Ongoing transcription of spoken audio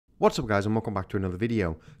What's up guys, and welcome back to another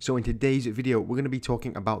video. So in today's video we're going to be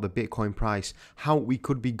talking about the Bitcoin price, how we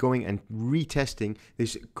could be going and retesting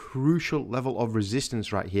this crucial level of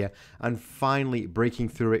resistance right here and finally breaking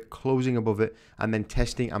through it, closing above it, and then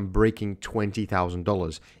testing and breaking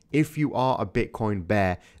 $20,000. If you are a Bitcoin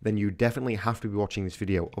bear, then you definitely have to be watching this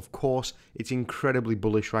video. Of course, it's incredibly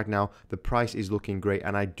bullish right now. The price is looking great,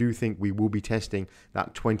 and I do think we will be testing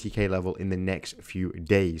that 20K level in the next few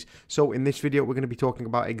days. So in this video, we're going to be talking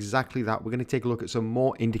about exactly that. We're going to take a look at some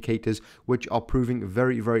more indicators which are proving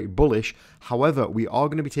very, very bullish. However, we are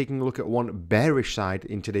going to be taking a look at one bearish side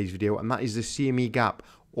in today's video, and that is the CME gap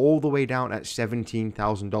all the way down at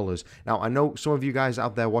 $17,000. Now, I know some of you guys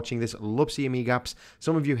out there watching this love CME gaps.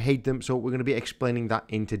 Some of you hate them, so we're going to be explaining that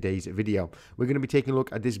in today's video. We're going to be taking a look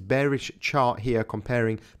at this bearish chart here,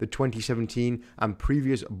 comparing the 2017 and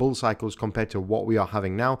previous bull cycles compared to what we are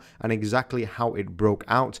having now and exactly how it broke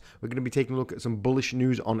out. We're going to be taking a look at some bullish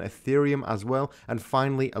news on Ethereum as well, and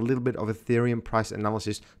finally a little bit of Ethereum price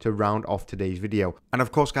analysis to round off today's video. And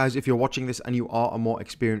of course, guys, if you're watching this and you are a more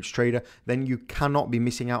experienced trader, then you cannot be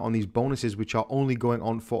missing out on these bonuses, which are only going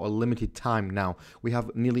on for a limited time now. We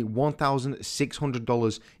have nearly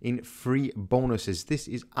 $1,600 in free bonuses. This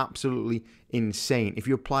is absolutely insane. If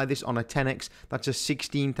you apply this on a 10x, that's a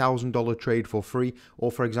 $16,000 trade for free.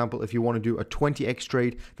 Or for example, if you want to do a 20x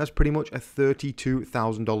trade, that's pretty much a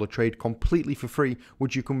 $32,000 trade completely for free,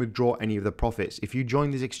 which you can withdraw any of the profits. If you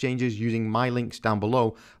join these exchanges using my links down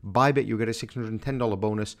below, Bybit, you'll get a $610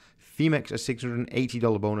 bonus, Femex a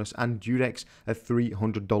 $680 bonus, and Dudex a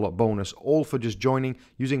 $300 bonus, all for just joining,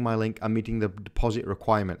 using my link, and meeting the deposit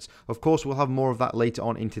requirements. Of course, we'll have more of that later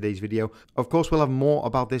on in today's video. Of course, we'll have more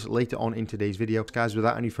about this later on in today's video. Guys,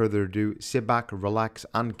 without any further ado, sit back, relax,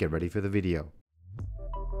 and get ready for the video.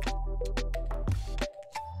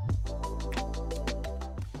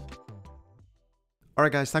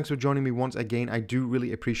 Alright guys, thanks for joining me once again. I do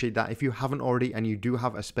really appreciate that. If you haven't already and you do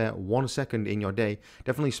have a spare 1 second in your day,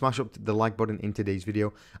 definitely smash up the like button in today's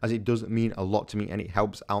video, as it does mean a lot to me and it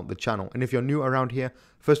helps out the channel. And if you're new around here,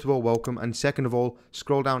 first of all, welcome, and second of all,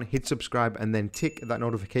 scroll down, hit subscribe, and then tick that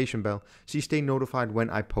notification bell so you stay notified when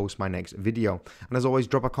I post my next video. And as always,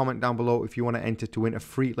 drop a comment down below if you want to enter to win a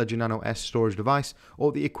free Ledger Nano S storage device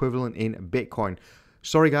or the equivalent in Bitcoin.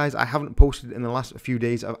 Sorry guys, I haven't posted in the last few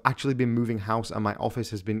days. I've actually been moving house and my office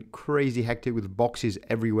has been crazy hectic with boxes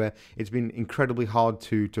everywhere. It's been incredibly hard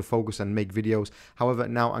to focus and make videos. However,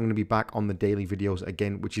 now I'm going to be back on the daily videos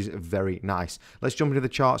again, which is very nice. Let's jump into the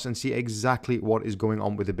charts and see exactly what is going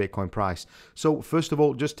on with the Bitcoin price. So first of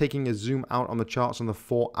all, just taking a zoom out on the charts, on the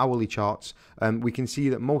 4-hourly charts, we can see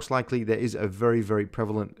that most likely there is a very, very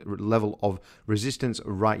prevalent level of resistance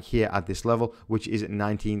right here at this level, which is at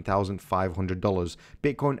 $19,500.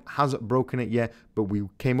 Bitcoin hasn't broken it yet, but we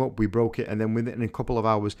came up, we broke it, and then within a couple of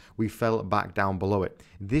hours, we fell back down below it.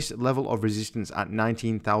 This level of resistance at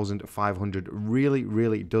 19,500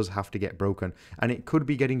 really does have to get broken, and it could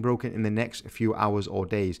be getting broken in the next few hours or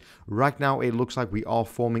days. Right now, it looks like we are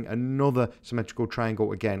forming another symmetrical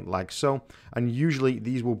triangle again, like so, and usually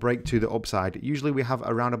these will break to the upside. Usually we have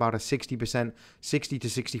around about a 60% to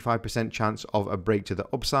 65% chance of a break to the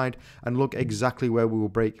upside, and look exactly where we will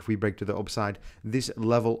break if we break to the upside. This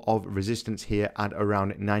level of resistance here at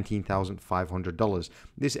around $19,500.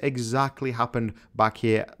 This exactly happened back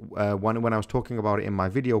here when I was talking about it in my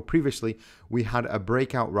video previously. We had a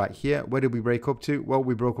breakout right here. Where did we break up to? Well,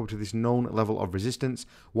 we broke up to this known level of resistance.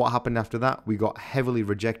 What happened after that? We got heavily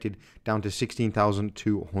rejected down to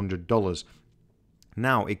 $16,200.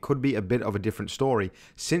 Now, it could be a bit of a different story.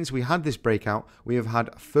 Since we had this breakout, we have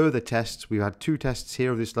had further tests. We've had 2 tests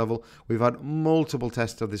here of this level. We've had multiple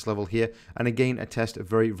tests of this level here. And again, a test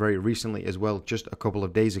very, very recently as well, just a couple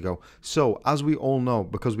of days ago. So, as we all know,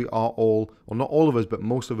 because we are all, well, not all of us, but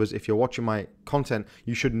most of us, if you're watching my content,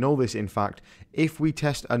 you should know this, in fact. If we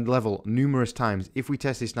test a level numerous times, if we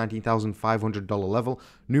test this $19,500 level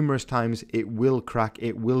numerous times, it will crack,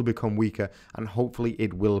 it will become weaker, and hopefully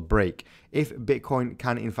it will break. If Bitcoin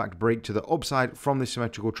can in fact break to the upside from this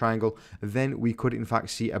symmetrical triangle, then we could in fact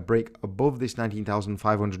see a break above this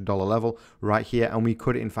 $19,500 level right here, and we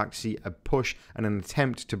could in fact see a push and an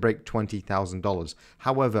attempt to break $20,000.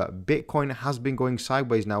 However, Bitcoin has been going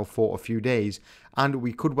sideways now for a few days, and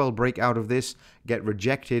we could well break out of this, get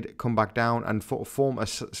rejected, come back down, and form a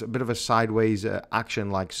bit of a sideways action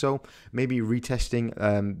like so, maybe retesting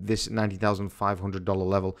this $19,500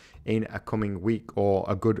 level in a coming week or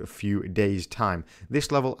a good few days time.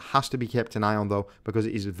 This level has to be kept an eye on though, because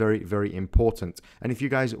it is very, very important. And if you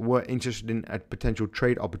guys were interested in a potential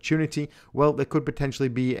trade opportunity, well, there could potentially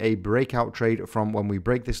be a breakout trade from when we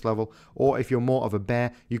break this level, or if you're more of a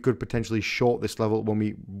bear, you could potentially short this level when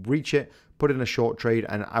we reach it, put in a short trade,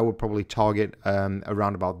 and I would probably target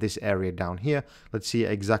around about this area down here. Let's see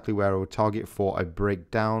exactly where I would target for a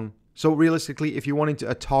breakdown. So realistically, if you wanted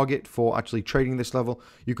a target for actually trading this level,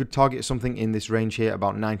 you could target something in this range here,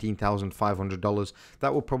 about $19,500.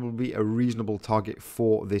 That would probably be a reasonable target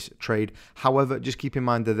for this trade. However, just keep in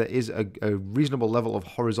mind that there is a reasonable level of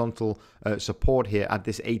horizontal support here at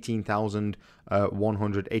this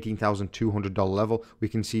 $18,200 level. We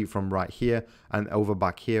can see from right here and over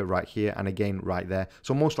back here, right here, and again right there.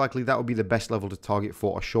 So most likely that would be the best level to target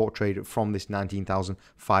for a short trade from this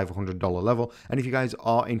 $19,500 level. And if you guys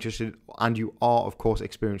are interested, and you are of course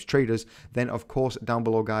experienced traders, then of course down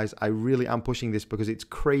below guys, I really am pushing this because it's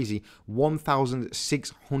crazy.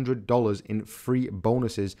 $1,600 in free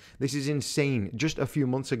bonuses. This is insane. Just a few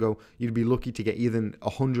months ago you'd be lucky to get either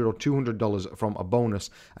 $100 or $200 from a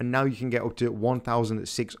bonus, and now you can get up to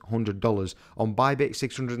 $1,600 on Bybit,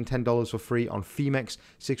 $610 for free, on Femex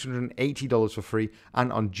 $680 for free,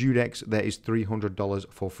 and on Judex there is $300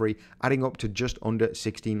 for free, adding up to just under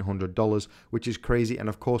 $1,600, which is crazy. And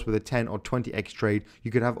of course with a 10 or 20x trade,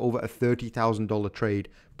 you could have over a $30,000 trade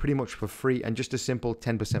pretty much for free, and just a simple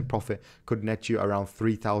 10% profit could net you around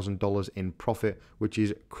 $3,000 in profit, which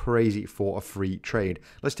is crazy for a free trade.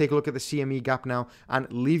 Let's take a look at the CME gap now,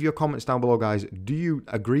 and leave your comments down below guys. Do you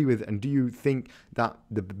agree with, and do you think that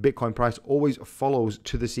the Bitcoin price always follows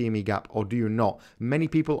to the CME gap, or do you not? Many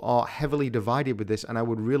people are heavily divided with this, and I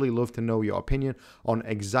would really love to know your opinion on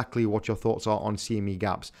exactly what your thoughts are on CME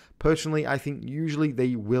gaps. Personally, I think usually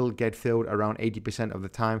they will get filled around 80% of the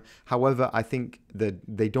time. However, I think that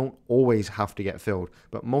they don't always have to get filled,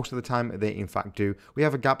 but most of the time they in fact do. We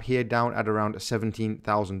have a gap here down at around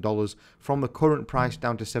 $17,000. From the current price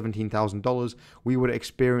down to $17,000, we would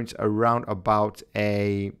experience around about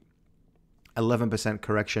a 11%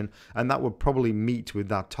 correction, and that would probably meet with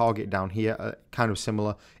that target down here, kind of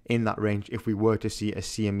similar in that range if we were to see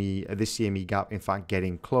this CME gap in fact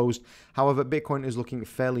getting closed. However, Bitcoin is looking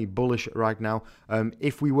fairly bullish right now.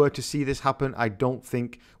 If we were to see this happen, I don't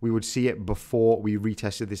think we would see it before we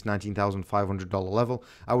retested this $19,500 level.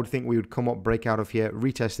 I would think we would come up, break out of here,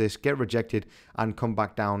 retest this, get rejected, and come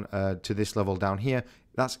back down to this level down here.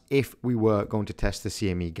 That's if we were going to test the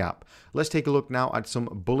CME gap. Let's take a look now at some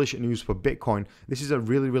bullish news for Bitcoin. This is a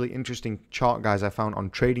really, really interesting chart, guys, I found on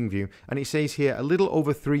TradingView. And it says here, a little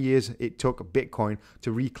over 3 years it took Bitcoin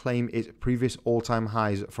to reclaim its previous all-time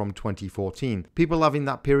highs from 2014. People have in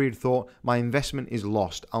that period thought, my investment is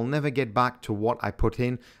lost. I'll never get back to what I put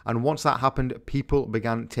in. And once that happened, people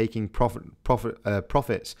began taking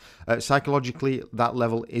profits. Psychologically, that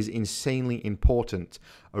level is insanely important.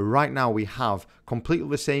 Right now we have completely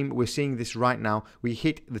the same. We're seeing this right now. We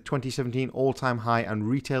hit the 2017 all-time high and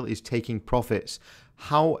retail is taking profits.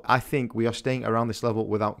 How I think we are staying around this level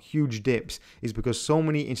without huge dips is because so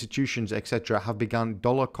many institutions, etc., have begun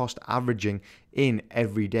dollar cost averaging in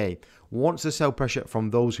every day. Once the sell pressure from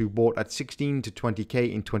those who bought at 16 to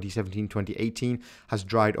 20k in 2017-2018 has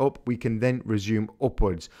dried up, we can then resume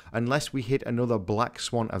upwards. Unless we hit another black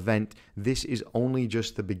swan event, this is only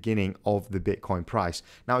just the beginning of the Bitcoin price.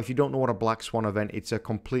 Now, if you don't know what a black swan event, it's a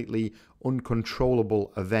completely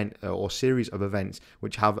uncontrollable event or series of events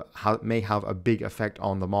which may have a big effect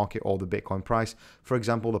on the market or the Bitcoin price. For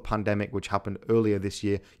example, the pandemic, which happened earlier this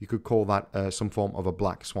year, you could call that some form of a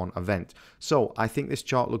black swan event. So I think this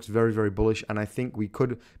chart looks very, very bullish, and I think we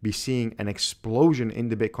could be seeing an explosion in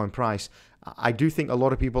the Bitcoin price. I do think a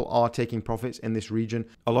lot of people are taking profits in this region.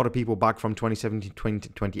 A lot of people back from 2017 to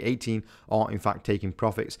 2018 are in fact taking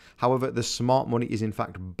profits. However, the smart money is in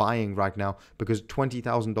fact buying right now, because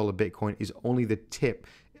 $20,000 Bitcoin is only the tip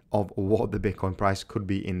of what the Bitcoin price could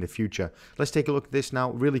be in the future. Let's take a look at this now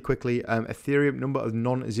really quickly. Ethereum number of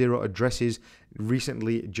non-zero addresses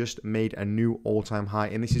recently just made a new all-time high,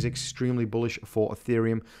 and this is extremely bullish for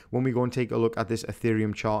Ethereum. When we go and take a look at this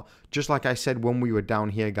Ethereum chart, just like I said when we were down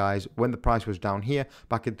here, guys, when the price was down here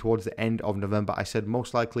back towards the end of November, I said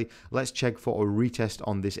most likely let's check for a retest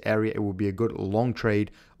on this area. It will be a good long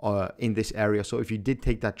trade in this area. So if you did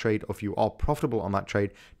take that trade, or if you are profitable on that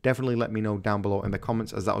trade, definitely let me know down below in the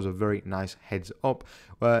comments, as that was a very nice heads up.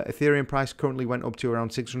 Ethereum price currently went up to around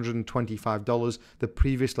 $625, the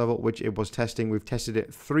previous level which it was testing testing. We've tested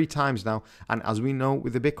it 3 times now, and as we know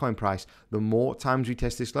with the Bitcoin price, the more times we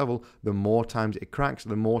test this level, the more times it cracks,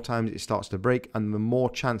 the more times it starts to break, and the more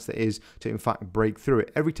chance there is to in fact break through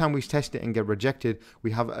it. Every time we test it and get rejected,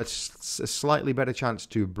 we have a slightly better chance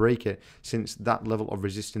to break it, since that level of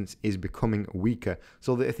resistance is becoming weaker.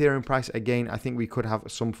 So the Ethereum price, again, I think we could have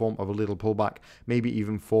some form of a little pullback, maybe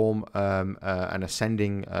even form an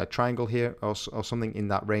ascending triangle here, or something in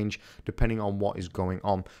that range, depending on what is going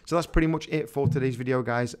on. So that's pretty much it for today's video,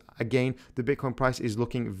 guys. Again, the Bitcoin price is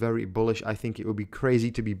looking very bullish. I think it would be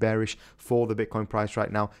crazy to be bearish for the Bitcoin price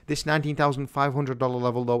right now. This $19,500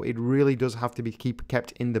 level, though, it really does have to be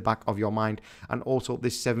kept in the back of your mind, and also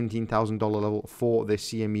this $17,000 level for the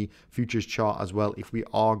CME futures chart as well, if we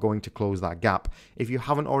are going to close that gap. If you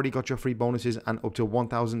haven't already got your free bonuses and up to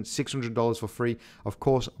 $1,600 for free, of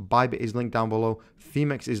course, Bybit is linked down below,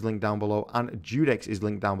 Femex is linked down below, and Judex is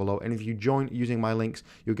linked down below. And if you join using my links,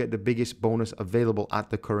 you'll get the biggest bonus available at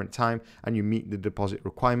the current time, and you meet the deposit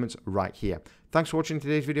requirements right here. Thanks for watching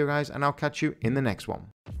today's video, guys, and I'll catch you in the next one.